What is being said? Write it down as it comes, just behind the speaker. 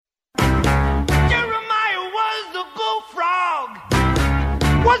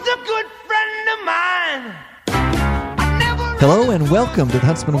was a good friend of mine. Hello and welcome to the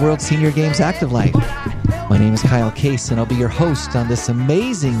Huntsman World Senior Games Active Life. My name is Kyle Case and I'll be your host on this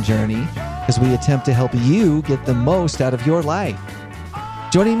amazing journey as we attempt to help you get the most out of your life.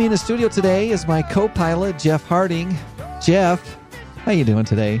 Joining me in the studio today is my co-pilot, Jeff Harding. Jeff, how you doing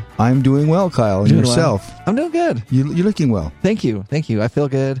today? I'm doing well, Kyle. And Doing yourself? Well. I'm doing good. You're looking well. Thank you. I feel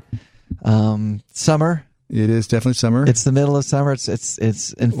good. Summer. It is definitely summer. It's the middle of summer. It's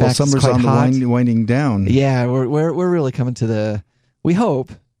in fact summer's it's quite on hot. the winding down. Yeah, we're really coming to the, we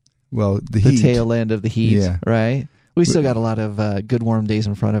hope, the the heat. tail end of the heat, Yeah. right? We still got a lot of good warm days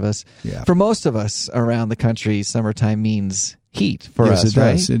in front of us. Yeah. For most of us around the country, summertime means heat for Yes, us, it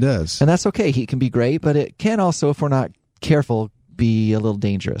right? does. It does. And that's okay. Heat can be great, but it can also, if we're not careful, be a little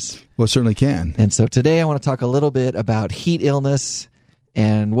dangerous. Well, it certainly can. And so today I want to talk a little bit about heat illness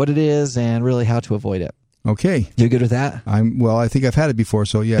and what it is and really how to avoid it. Okay. You good with that? I think I've had it before,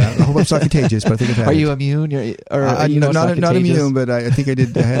 so yeah. I hope it's not contagious, but I think I've had it. Are you immune? Not immune, but I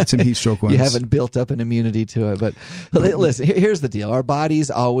think I had some heat stroke once. You haven't built up an immunity to it. But listen, here's the deal. Our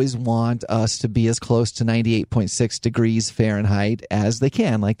bodies always want us to be as close to 98.6 degrees Fahrenheit as they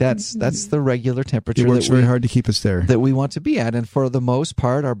can. Like that's the regular temperature. It works very hard to keep us there. That we want to be at. And for the most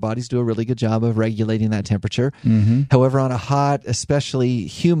part, our bodies do a really good job of regulating that temperature. Mm-hmm. However, on a hot, especially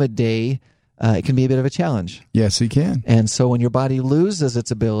humid day, it can be a bit of a challenge. Yes, it can. And so when your body loses its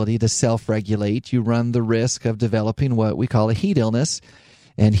ability to self-regulate, you run the risk of developing what we call a heat illness.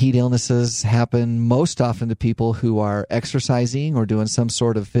 And heat illnesses happen most often to people who are exercising or doing some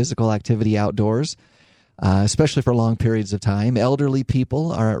sort of physical activity outdoors, especially for long periods of time. Elderly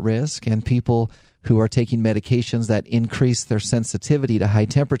people are at risk, and people who are taking medications that increase their sensitivity to high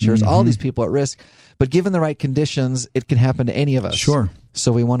temperatures. All these people are at risk. But given the right conditions, it can happen to any of us. Sure.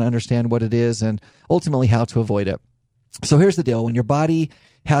 So we want to understand what it is and ultimately how to avoid it. So here's the deal. When your body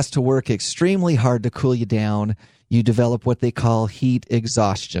has to work extremely hard to cool you down, you develop what they call heat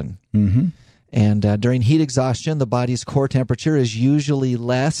exhaustion. Mm-hmm. And during heat exhaustion, the body's core temperature is usually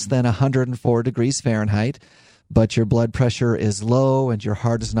less than 104 degrees Fahrenheit, but your blood pressure is low and your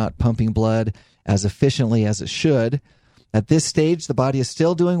heart is not pumping blood as efficiently as it should. At this stage, the body is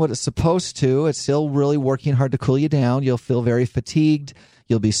still doing what it's supposed to. It's still really working hard to cool you down. You'll feel very fatigued.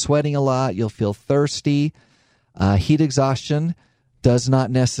 You'll be sweating a lot. You'll feel thirsty. Heat exhaustion does not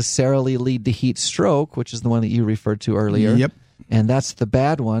necessarily lead to heat stroke, which is the one that you referred to earlier. Yep. And that's the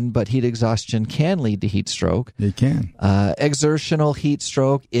bad one, but heat exhaustion can lead to heat stroke. It can. Exertional heat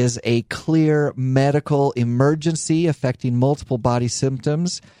stroke is a clear medical emergency affecting multiple body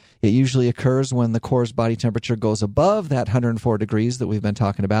symptoms. It usually occurs when the core's body temperature goes above that 104 degrees that we've been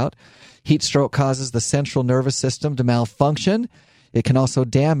talking about. Heat stroke causes the central nervous system to malfunction. It can also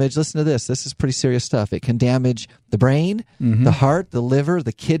damage, listen to this is pretty serious stuff. It can damage the brain, the heart, the liver,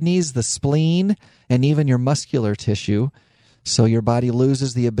 the kidneys, the spleen, and even your muscular tissue. So your body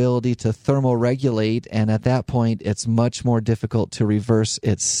loses the ability to thermoregulate, and at that point, it's much more difficult to reverse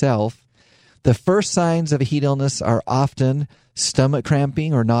itself. The first signs of a heat illness are often stomach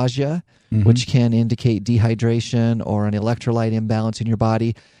cramping or nausea, which can indicate dehydration or an electrolyte imbalance in your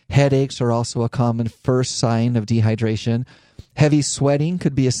body. Headaches are also a common first sign of dehydration. Heavy sweating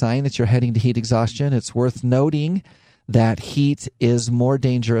could be a sign that you're heading to heat exhaustion. It's worth noting that heat is more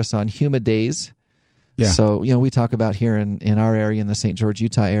dangerous on humid days. Yeah. So, we talk about here in our area, in the St. George,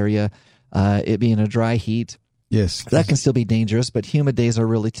 Utah area, it being a dry heat. Yes. That can still be dangerous, but humid days are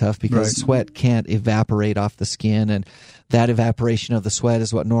really tough because sweat can't evaporate off the skin, and that evaporation of the sweat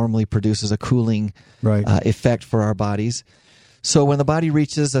is what normally produces a cooling effect for our bodies. So when the body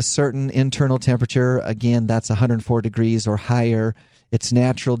reaches a certain internal temperature, again, that's 104 degrees or higher, its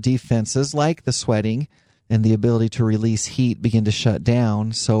natural defenses, like the sweating and the ability to release heat, begin to shut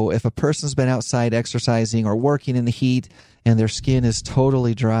down. So if a person's been outside exercising or working in the heat and their skin is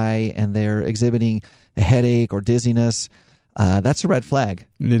totally dry and they're exhibiting a headache or dizziness, that's a red flag.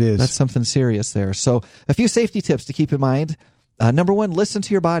 It is. That's something serious there. So a few safety tips to keep in mind. Number one, listen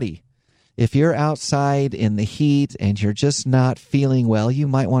to your body. If you're outside in the heat and you're just not feeling well, you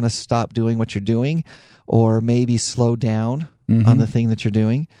might want to stop doing what you're doing or maybe slow down on the thing that you're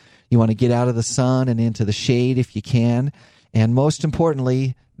doing. You want to get out of the sun and into the shade if you can. And most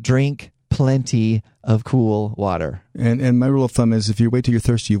importantly, drink plenty of cool water. And my rule of thumb is if you wait till you're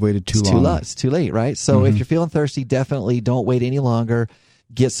thirsty, you've waited too long. It's too late, right? So if you're feeling thirsty, definitely don't wait any longer.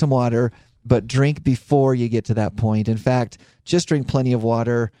 Get some water, but drink before you get to that point. In fact, just drink plenty of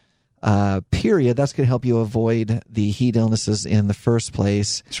water, period. That's going to help you avoid the heat illnesses in the first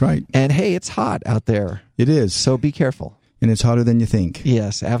place. That's right. And hey, it's hot out there. It is. So be careful. And it's hotter than you think.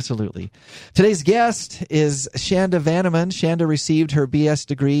 Yes, absolutely. Today's guest is Shanda Vanneman. Shanda received her BS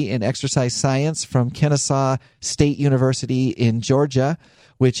degree in exercise science from Kennesaw State University in Georgia,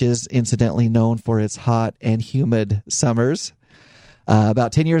 which is incidentally known for its hot and humid summers.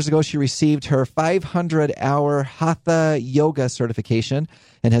 About 10 years ago, she received her 500-hour Hatha Yoga certification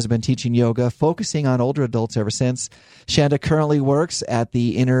and has been teaching yoga, focusing on older adults ever since. Shanda currently works at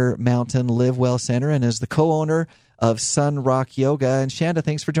the Intermountain Live Well Center and is the co-owner of Sun Rock Yoga. And Shanda,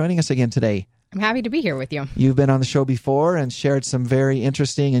 thanks for joining us again today. I'm happy to be here with you. You've been on the show before and shared some very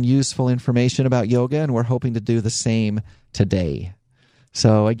interesting and useful information about yoga, and we're hoping to do the same today.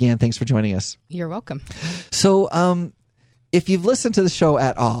 So again, thanks for joining us. You're welcome. So, if you've listened to the show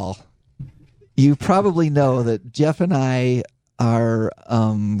at all, you probably know that Jeff and I are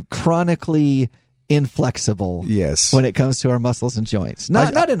chronically inflexible. Yes. When it comes to our muscles and joints.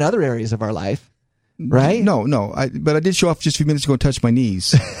 Not in other areas of our life, right? No. But I did show off just a few minutes ago and touch my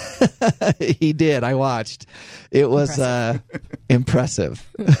knees. He did. I watched. It was impressive.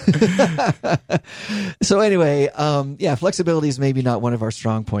 So anyway, flexibility is maybe not one of our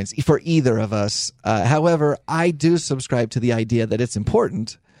strong points for either of us. However, I do subscribe to the idea that it's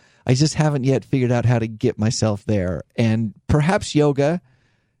important. I just haven't yet figured out how to get myself there. And perhaps yoga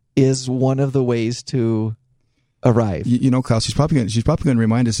is one of the ways to arrive. You know, Kyle, she's probably going to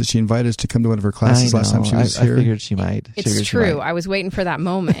remind us that she invited us to come to one of her classes last time she was here. I figured she might. It's true. I was waiting for that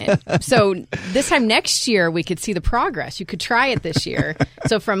moment. So this time next year, we could see the progress. You could try it this year.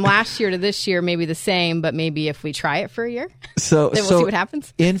 So from last year to this year, maybe the same, but maybe if we try it for a year, then we'll see what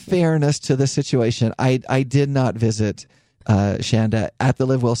happens. In fairness to the situation, I did not visit Shanda at the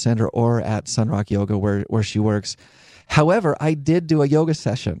Live Well Center or at Sun Rock Yoga where she works. However, I did do a yoga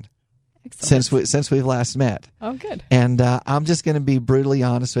session. Excellent. Since we've last met. Oh, good. And I'm just going to be brutally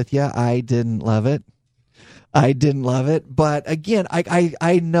honest with you. I didn't love it. But again,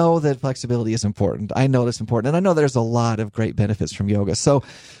 I know that flexibility is important. I know it's important. And I know there's a lot of great benefits from yoga. So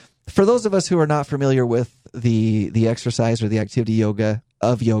for those of us who are not familiar with the exercise or the activity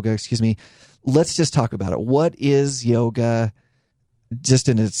of yoga, let's just talk about it. What is yoga just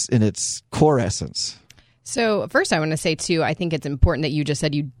in its core essence? So first I want to say, too, I think it's important that you just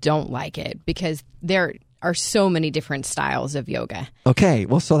said you don't like it because there are so many different styles of yoga. Okay.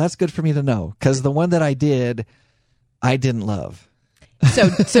 Well, so that's good for me to know because the one that I did, I didn't love.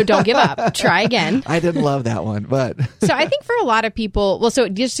 So don't give up. Try again. I didn't love that one, but... So I think for a lot of people, so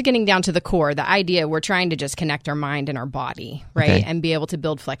just getting down to the core, the idea, we're trying to just connect our mind and our body, right? Okay. And be able to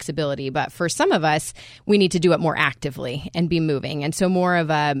build flexibility. But for some of us, we need to do it more actively and be moving. And so more of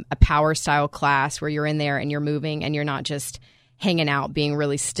a power style class where you're in there and you're moving and you're not just hanging out, being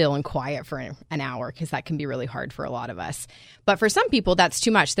really still and quiet for an hour, because that can be really hard for a lot of us. But for some people, that's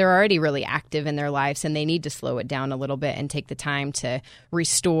too much. They're already really active in their lives, and they need to slow it down a little bit and take the time to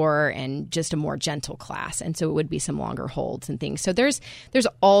restore and just a more gentle class. And so it would be some longer holds and things. So there's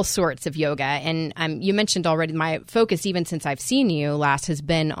all sorts of yoga. And you mentioned already, my focus, even since I've seen you last, has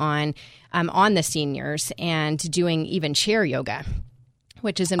been on the seniors and doing even chair yoga,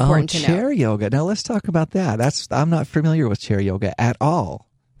 which is important to know. Chair yoga. Now let's talk about that. I'm not familiar with chair yoga at all.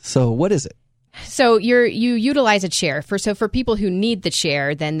 So what is it? So you utilize a chair for people who need the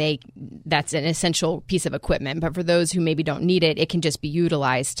chair, then that's an essential piece of equipment. But for those who maybe don't need it, it can just be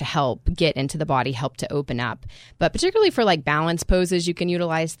utilized to help get into the body, help to open up. But particularly for like balance poses, you can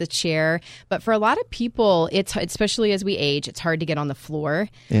utilize the chair. But for a lot of people, it's especially as we age, it's hard to get on the floor.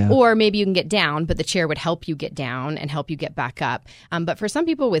 Yeah. Or maybe you can get down, but the chair would help you get down and help you get back up. But for some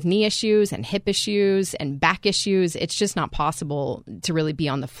people with knee issues and hip issues and back issues, it's just not possible to really be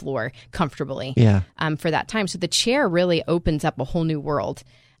on the floor comfortably. For that time. So the chair really opens up a whole new world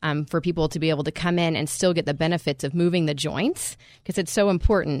for people to be able to come in and still get the benefits of moving the joints, because it's so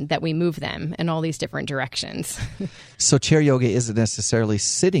important that we move them in all these different directions. So chair yoga isn't necessarily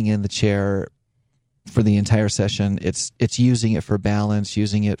sitting in the chair for the entire session. It's using it for balance,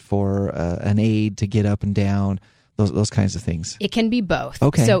 using it for an aid to get up and down. Those kinds of things. It can be both.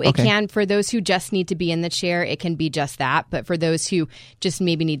 Okay. So it can, for those who just need to be in the chair, it can be just that. But for those who just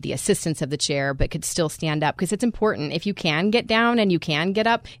maybe need the assistance of the chair but could still stand up, because it's important. If you can get down and you can get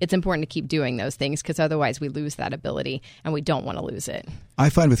up, it's important to keep doing those things, because otherwise we lose that ability and we don't want to lose it. I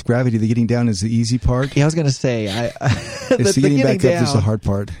find with gravity, the getting down is the easy part. Yeah, I was going to say. It's the getting back up that's the hard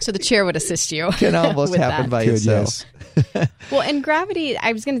part. So the chair would assist you. Can almost happen by itself. Yes. Well, and gravity,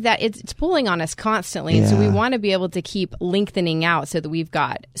 I was going to that it's pulling on us constantly, and so we want to be able to keep lengthening out so that we've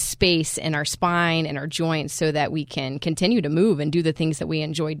got space in our spine and our joints so that we can continue to move and do the things that we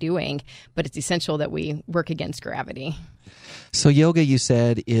enjoy doing. But it's essential that we work against gravity. So yoga, you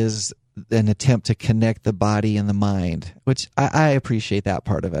said, is an attempt to connect the body and the mind, which I appreciate that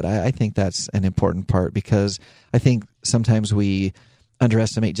part of it. I think that's an important part, because I think sometimes we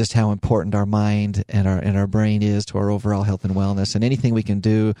underestimate just how important our mind and our brain is to our overall health and wellness. And anything we can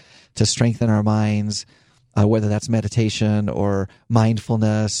do to strengthen our minds, whether that's meditation or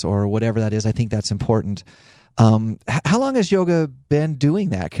mindfulness or whatever that is, I think that's important. How long has yoga been doing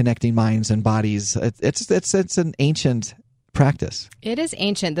that, connecting minds and bodies? It's an ancient practice. It is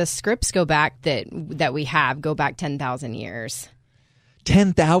ancient. The scripts go back that we have go back 10,000 years.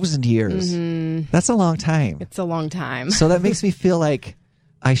 10,000 years. Mm-hmm. That's a long time. It's a long time. So that makes me feel like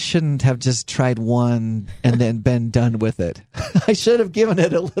I shouldn't have just tried one and then been done with it. I should have given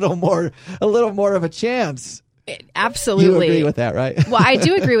it a little more of a chance. Absolutely. You agree with that, right? Well, I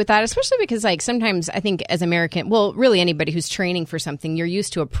do agree with that, especially because like sometimes I think as American, well, really anybody who's training for something, you're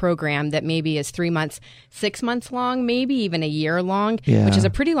used to a program that maybe is 3 months, 6 months long, maybe even a year long, which is a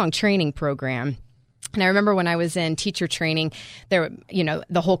pretty long training program. And I remember when I was in teacher training, there,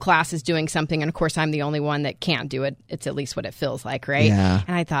 the whole class is doing something, and of course I'm the only one that can't do it. It's at least what it feels like, right? Yeah.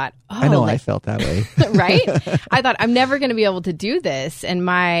 And I thought, I know, I felt that way. Right? I thought, I'm never going to be able to do this. And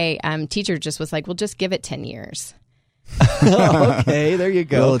my teacher just was like, well, just give it 10 years. Okay, there you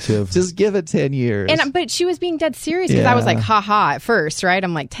go. Relative. Just give it 10 years. But she was being dead serious, because I was like, ha at first, right?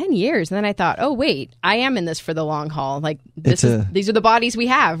 I'm like, 10 years. And then I thought, oh, wait, I am in this for the long haul. Like, these are the bodies we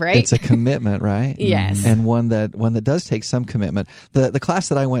have, right? It's a commitment, right? Yes. And one that does take some commitment. The class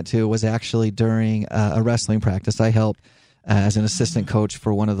that I went to was actually during a wrestling practice. I helped as an assistant coach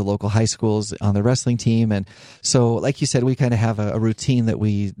for one of the local high schools on the wrestling team. And so, like you said, we kind of have a routine that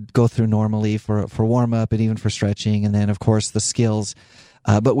we go through normally for warm up and even for stretching. And then, of course, the skills.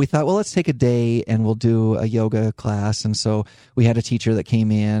 But we thought, well, let's take a day and we'll do a yoga class. And so we had a teacher that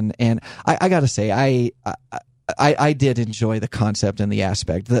came in, and I got to say, I did enjoy the concept and the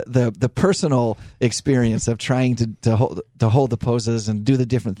aspect, the personal experience of trying to hold the poses and do the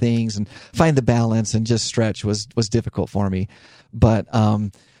different things and find the balance and just stretch was difficult for me. But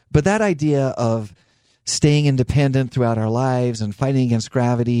that idea of staying independent throughout our lives and fighting against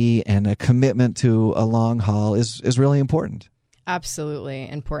gravity and a commitment to a long haul is really important. Absolutely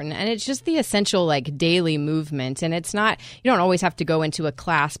important. And it's just the essential like daily movement. And it's not, you don't always have to go into a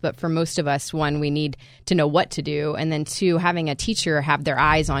class, but for most of us, one, we need to know what to do. And then two, having a teacher have their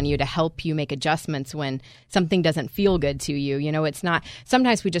eyes on you to help you make adjustments when something doesn't feel good to you. It's not,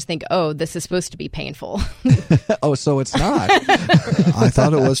 sometimes we just think, oh, this is supposed to be painful. Oh, so it's not. I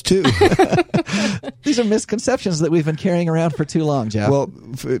thought it was too. These are misconceptions that we've been carrying around for too long, Jeff. Well,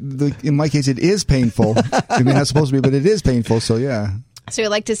 in my case, it is painful. I mean, not supposed to be, but it is painful. So yeah. So I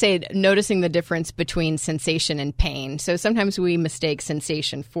like to say noticing the difference between sensation and pain. So sometimes we mistake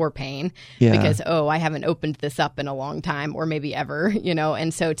sensation for pain because, I haven't opened this up in a long time or maybe ever,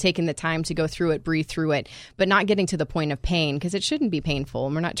 and so taking the time to go through it, breathe through it, but not getting to the point of pain because it shouldn't be painful.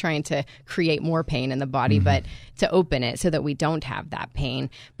 And we're not trying to create more pain in the body, but to open it so that we don't have that pain.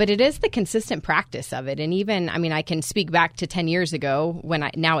 But it is the consistent practice of it. And even, I can speak back to 10 years ago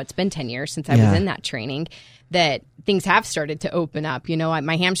now it's been 10 years since I was in that training, that things have started to open up.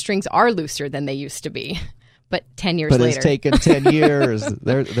 My hamstrings are looser than they used to be, but 10 years later. But it's taken 10 years.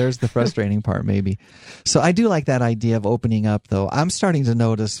 There's the frustrating part, maybe. So I do like that idea of opening up, though. I'm starting to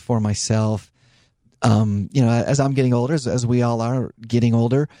notice for myself, as I'm getting older, as we all are getting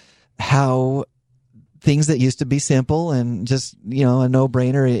older, how things that used to be simple and just, a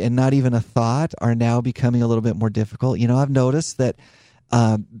no-brainer and not even a thought are now becoming a little bit more difficult. I've noticed that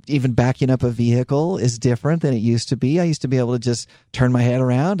even backing up a vehicle is different than it used to be. I used to be able to just turn my head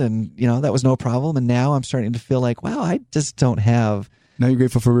around and, that was no problem. And now I'm starting to feel like, wow, I just don't have... Now you're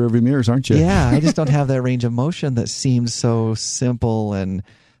grateful for rearview mirrors, aren't you? Yeah, I just don't have that range of motion that seemed so simple and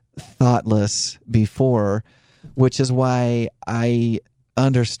thoughtless before, which is why I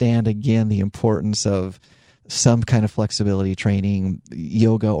understand, again, the importance of some kind of flexibility training,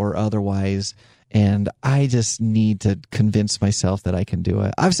 yoga or otherwise. And I just need to convince myself that I can do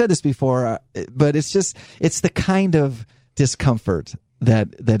it. I've said this before, but it's the kind of discomfort that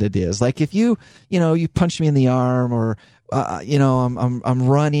it is. Like if you punch me in the arm or, I'm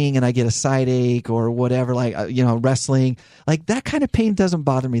running and I get a side ache or whatever, like, wrestling, like that kind of pain doesn't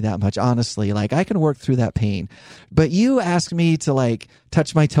bother me that much, honestly. Like I can work through that pain. But you ask me to like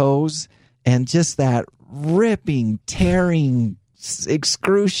touch my toes and just that ripping, tearing,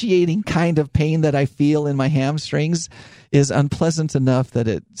 excruciating kind of pain that I feel in my hamstrings is unpleasant enough that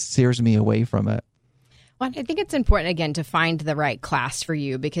it steers me away from it. Well, I think it's important, again, to find the right class for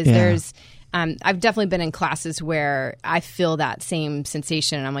you because there's I've definitely been in classes where I feel that same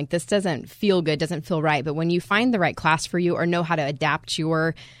sensation and I'm like, this doesn't feel good, doesn't feel right. But when you find the right class for you or know how to adapt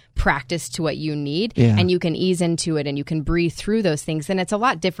your practice to what you need, Yeah. and you can ease into it and you can breathe through those things. And it's a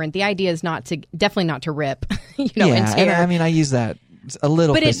lot different. The idea is definitely not to rip, and yeah, tear. and I mean, I use that a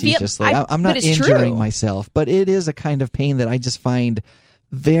little But facetiously. I'm but not it's injuring true. myself, but it is a kind of pain that I just find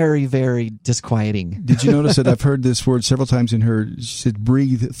very, very disquieting. Did you notice that I've heard this word several times in her? She said,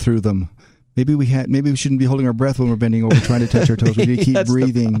 breathe through them. Maybe we shouldn't be holding our breath when we're bending over trying to touch our toes. We need to keep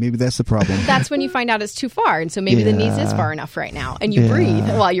breathing. Maybe that's the problem. That's when you find out it's too far, and so maybe the knees is far enough right now, and you breathe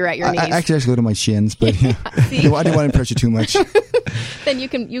while you're at your knees. I actually go to my shins, but I didn't want to impress you too much. Then you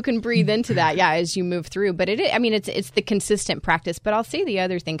can breathe into that, as you move through. But it's the consistent practice. But I'll say the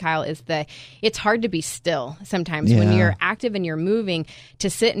other thing, Kyle, is it's hard to be still sometimes when you're active and you're moving. To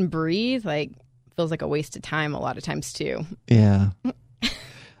sit and breathe feels like a waste of time a lot of times too. Yeah.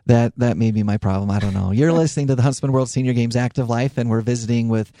 That may be my problem. I don't know. You're listening to the Huntsman World Senior Games Active Life, and we're visiting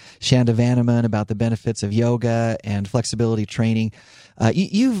with Shanda Vanneman about the benefits of yoga and flexibility training.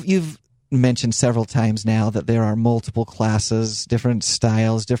 You've mentioned several times now that there are multiple classes, different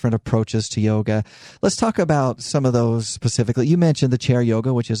styles, different approaches to yoga. Let's talk about some of those specifically. You mentioned the chair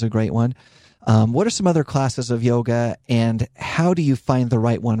yoga, which is a great one. What are some other classes of yoga, and how do you find the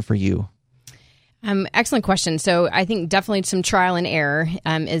right one for you? Excellent question. So I think definitely some trial and error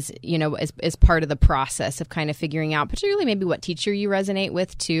is part of the process of kind of figuring out, particularly maybe what teacher you resonate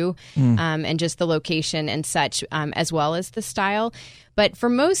with too, and just the location and such, as well as the style. But for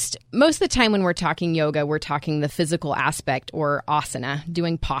most of the time when we're talking yoga, we're talking the physical aspect or asana,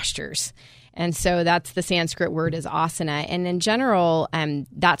 doing postures. And so that's the Sanskrit word is asana. And in general,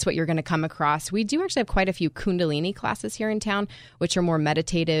 that's what you're going to come across. We do actually have quite a few Kundalini classes here in town, which are more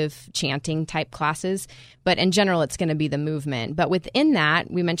meditative, chanting type classes. But in general, it's going to be the movement. But within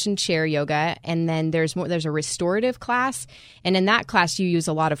that, we mentioned chair yoga, and then there's a restorative class. And in that class, you use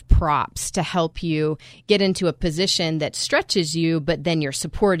a lot of props to help you get into a position that stretches you, but then you're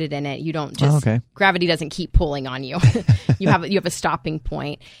supported in it. You don't just, gravity doesn't keep pulling on you. You have a stopping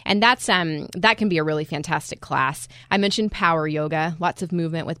point. And that's, that can be a really fantastic class. I mentioned power yoga, lots of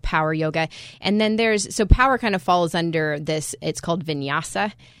movement with power yoga. And then so power kind of falls under this, it's called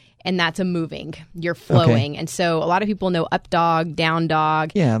vinyasa. And that's a moving. You're flowing. And so a lot of people know up dog, down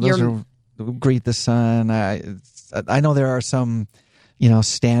dog. Yeah, those are greet the sun. I know there are some,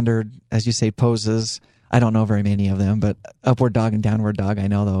 standard, as you say, poses. I don't know very many of them, but upward dog and downward dog, I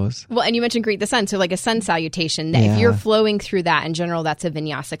know those. Well, and you mentioned greet the sun. So like a sun salutation, if you're flowing through that, in general, that's a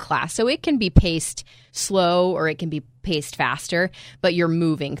vinyasa class. So it can be paced slow or it can be paced faster, but you're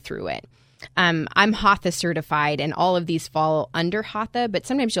moving through it. I'm Hatha certified, and all of these fall under Hatha, but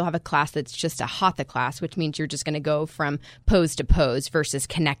sometimes you'll have a class that's just a Hatha class, which means you're just going to go from pose to pose versus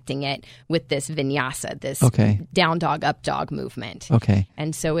connecting it with this vinyasa, this down dog, up dog movement. Okay.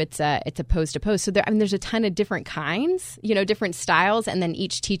 And so it's a pose to pose. So there's a ton of different kinds, different styles, and then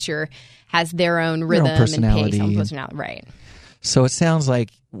each teacher has their own rhythm and pace, own personality. Right. So it sounds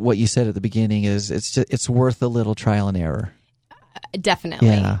like what you said at the beginning is it's worth a little trial and error. Definitely.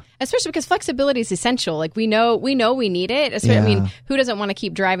 Yeah. Especially because flexibility is essential. Like we know we need it. Especially, I mean, who doesn't want to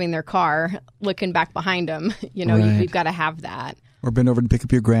keep driving their car looking back behind them? You've got to have that. Or bend over to pick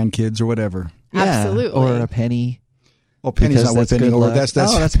up your grandkids or whatever. Yeah. Absolutely. Or a penny. Oh, penny's not worth bending over.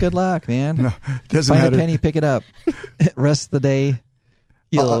 That's good luck, man. No, doesn't Find matter. a penny, pick it up. Rest of the day.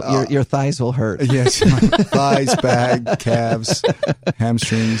 Your thighs will hurt. Yes. Thighs, back, calves,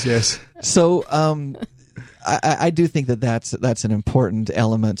 hamstrings. Yes. So, I do think that's an important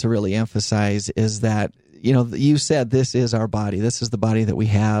element to really emphasize is that, you said this is our body. This is the body that we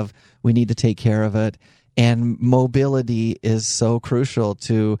have. We need to take care of it. And mobility is so crucial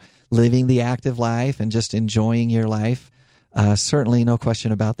to living the active life and just enjoying your life. Certainly, no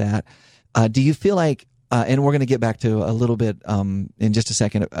question about that. Do you feel like, and we're going to get back to a little bit in just a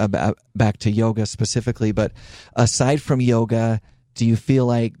second, back to yoga specifically, but aside from yoga, do you feel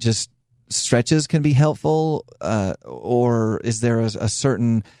like just stretches can be helpful, or is there a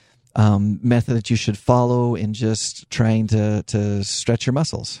certain method that you should follow in just trying to stretch your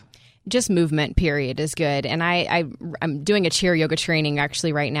muscles? Just movement, period, is good. And I'm doing a chair yoga training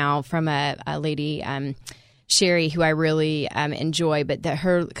actually right now from a lady, Sherry, who I really enjoy, but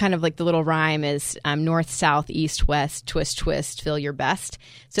her kind of like the little rhyme is north, south, east, west, twist, twist, feel your best.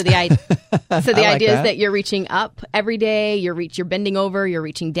 So the idea is that you're reaching up every day, you're bending over, you're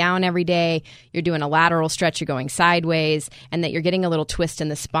reaching down every day, you're doing a lateral stretch, you're going sideways, and that you're getting a little twist in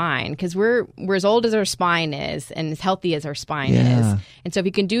the spine because we're as old as our spine is and as healthy as our spine is. And so if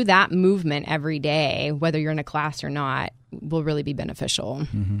you can do that movement every day, whether you're in a class or not, will really be beneficial.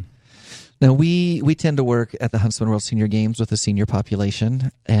 Mm-hmm. Now, we tend to work at the Huntsman World Senior Games with the senior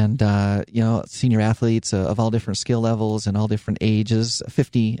population, and senior athletes of all different skill levels and all different ages,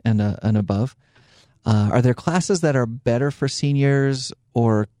 50 and above. Are there classes that are better for seniors,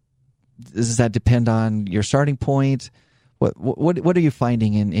 or does that depend on your starting point? What are you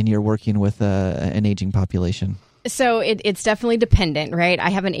finding in your working with an aging population? So it's definitely dependent, right? I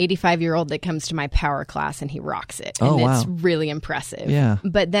have an 85-year-old that comes to my power class and he rocks it. And it's really impressive. Yeah.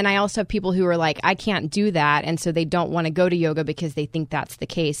 But then I also have people who are like, I can't do that. And so they don't want to go to yoga because they think that's the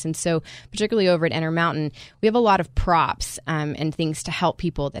case. And so particularly over at Intermountain, we have a lot of props and things to help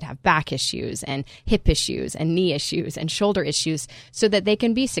people that have back issues and hip issues and knee issues and shoulder issues so that they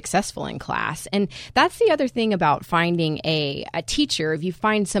can be successful in class. And that's the other thing about finding a teacher. If you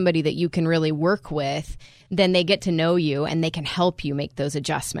find somebody that you can really work with, then they get to know you and they can help you make those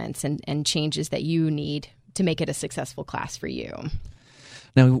adjustments and changes that you need to make it a successful class for you.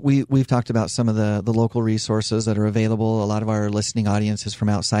 Now, we've talked about some of the local resources that are available. A lot of our listening audience is from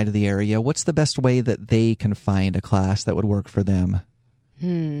outside of the area. What's the best way that they can find a class that would work for them?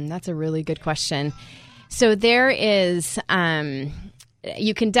 That's a really good question. So there is...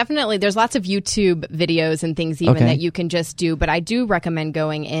 you can definitely, there's lots of YouTube videos and things even that you can just do, but I do recommend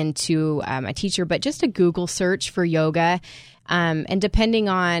going into a teacher, but just a Google search for yoga. And depending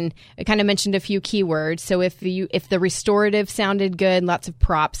on, I kind of mentioned a few keywords. So if the restorative sounded good, lots of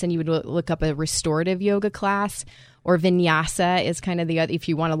props, and you would look up a restorative yoga class, or vinyasa is kind of the other, if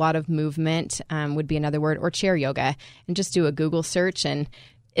you want a lot of movement, would be another word, or chair yoga, and just do a Google search. And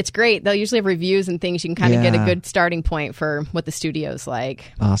it's great. They'll usually have reviews and things. You can kind of get a good starting point for what the studio's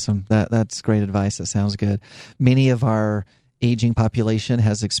like. Awesome. That's great advice. That sounds good. Many of our aging population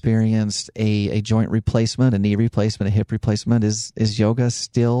has experienced a joint replacement, a knee replacement, a hip replacement. Is yoga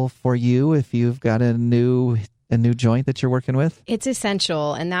still for you if you've got a new joint that you're working with? It's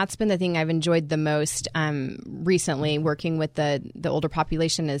essential, and that's been the thing I've enjoyed the most recently working with the older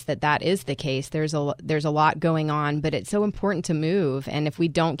population, is that is the case. There's a lot going on, but it's so important to move, and if we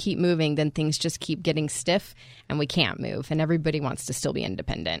don't keep moving, then things just keep getting stiff and we can't move, and everybody wants to still be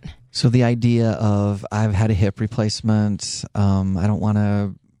independent. So the idea of, I've had a hip replacement, I don't want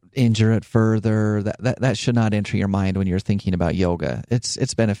to injure it further, that should not enter your mind when you're thinking about yoga.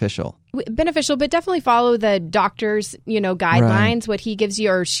 It's beneficial, but definitely follow the doctor's guidelines, what he gives you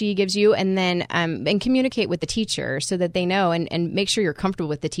or she gives you, and then and communicate with the teacher so that they know, and make sure you're comfortable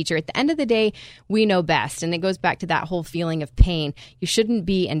with the teacher. At the end of the day, we know best, and it goes back to that whole feeling of pain. You shouldn't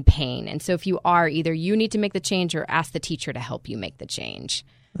be in pain, and so if you are, either you need to make the change or ask the teacher to help you make the change.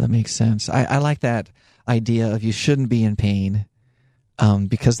 That makes sense. I like that idea of you shouldn't be in pain.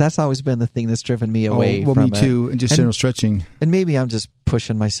 Because that's always been the thing that's driven me away from me too, and just general stretching. And maybe I'm just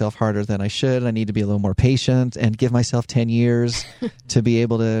pushing myself harder than I should. I need to be a little more patient and give myself 10 years to be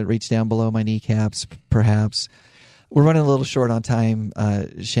able to reach down below my kneecaps, perhaps. We're running a little short on time,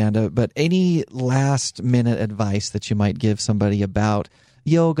 Shanda, but any last-minute advice that you might give somebody about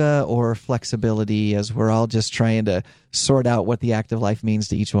yoga or flexibility, as we're all just trying to sort out what the active life means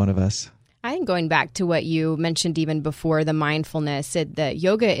to each one of us? I think going back to what you mentioned even before, the mindfulness, the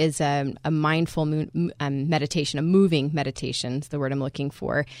yoga is a mindful meditation, a moving meditation is the word I'm looking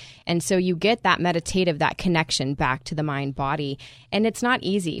for. And so you get that meditative, that connection back to the mind body. And it's not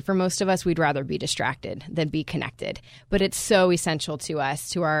easy. For most of us, we'd rather be distracted than be connected. But it's so essential to us,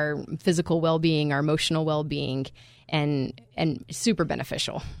 to our physical well-being, our emotional well-being, and super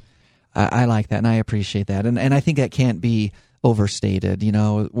beneficial. I like that, and I appreciate that. And I think that can't be overstated.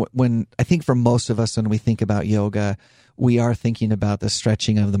 When I think for most of us, when we think about yoga, we are thinking about the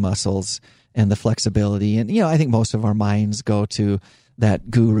stretching of the muscles and the flexibility. And, I think most of our minds go to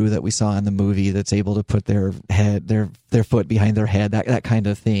that guru that we saw in the movie that's able to put their foot behind their head, that kind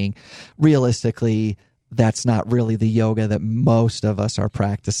of thing. Realistically, that's not really the yoga that most of us are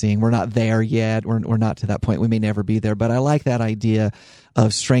practicing. We're not there yet. We're not to that point. We may never be there. But I like that idea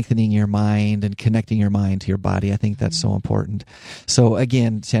of strengthening your mind and connecting your mind to your body. I think that's so important. So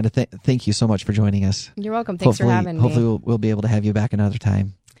again, Shanda, thank you so much for joining us. You're welcome. Thanks for having me. Hopefully we'll be able to have you back another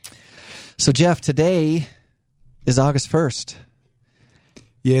time. So Jeff, today is August 1st.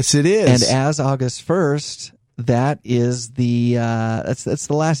 Yes, it is. And as August 1st, that is that's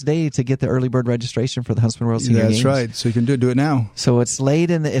the last day to get the early bird registration for the Huntsman World Senior Games. That's right. So you can do it now. So it's late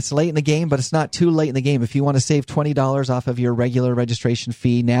in the game, but it's not too late in the game. If you want to save $20 off of your regular registration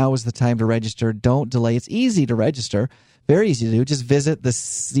fee, now is the time to register. Don't delay. It's easy to register. Very easy to do. Just visit the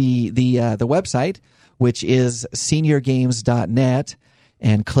website, which is seniorgames.net,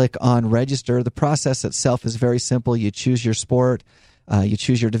 and click on register. The process itself is very simple. You choose your sport. You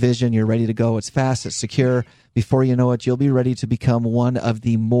choose your division. You're ready to go. It's fast. It's secure. Before you know it, you'll be ready to become one of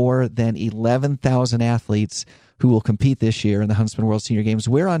the more than 11,000 athletes who will compete this year in the Huntsman World Senior Games.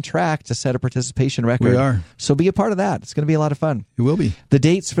 We're on track to set a participation record. We are. So be a part of that. It's going to be a lot of fun. It will be. The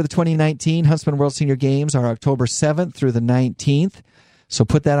dates for the 2019 Huntsman World Senior Games are October 7th through the 19th. So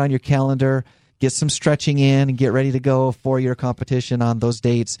put that on your calendar. Get some stretching in and get ready to go for your competition on those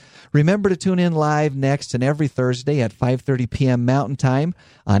dates. Remember to tune in live next and every Thursday at 5:30 p.m. Mountain Time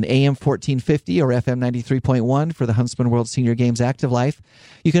on AM 1450 or FM 93.1 for the Huntsman World Senior Games Active Life.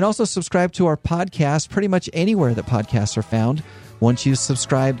 You can also subscribe to our podcast pretty much anywhere that podcasts are found. Once you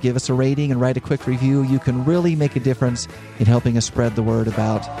subscribe, give us a rating and write a quick review. You can really make a difference in helping us spread the word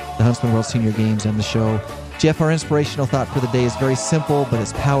about the Huntsman World Senior Games and the show. Jeff, our inspirational thought for the day is very simple, but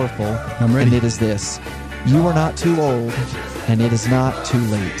it's powerful. I'm ready. And it is this: you are not too old, and it is not too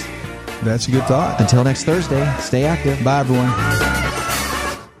late. That's a good thought. Until next Thursday, stay active. Bye, everyone.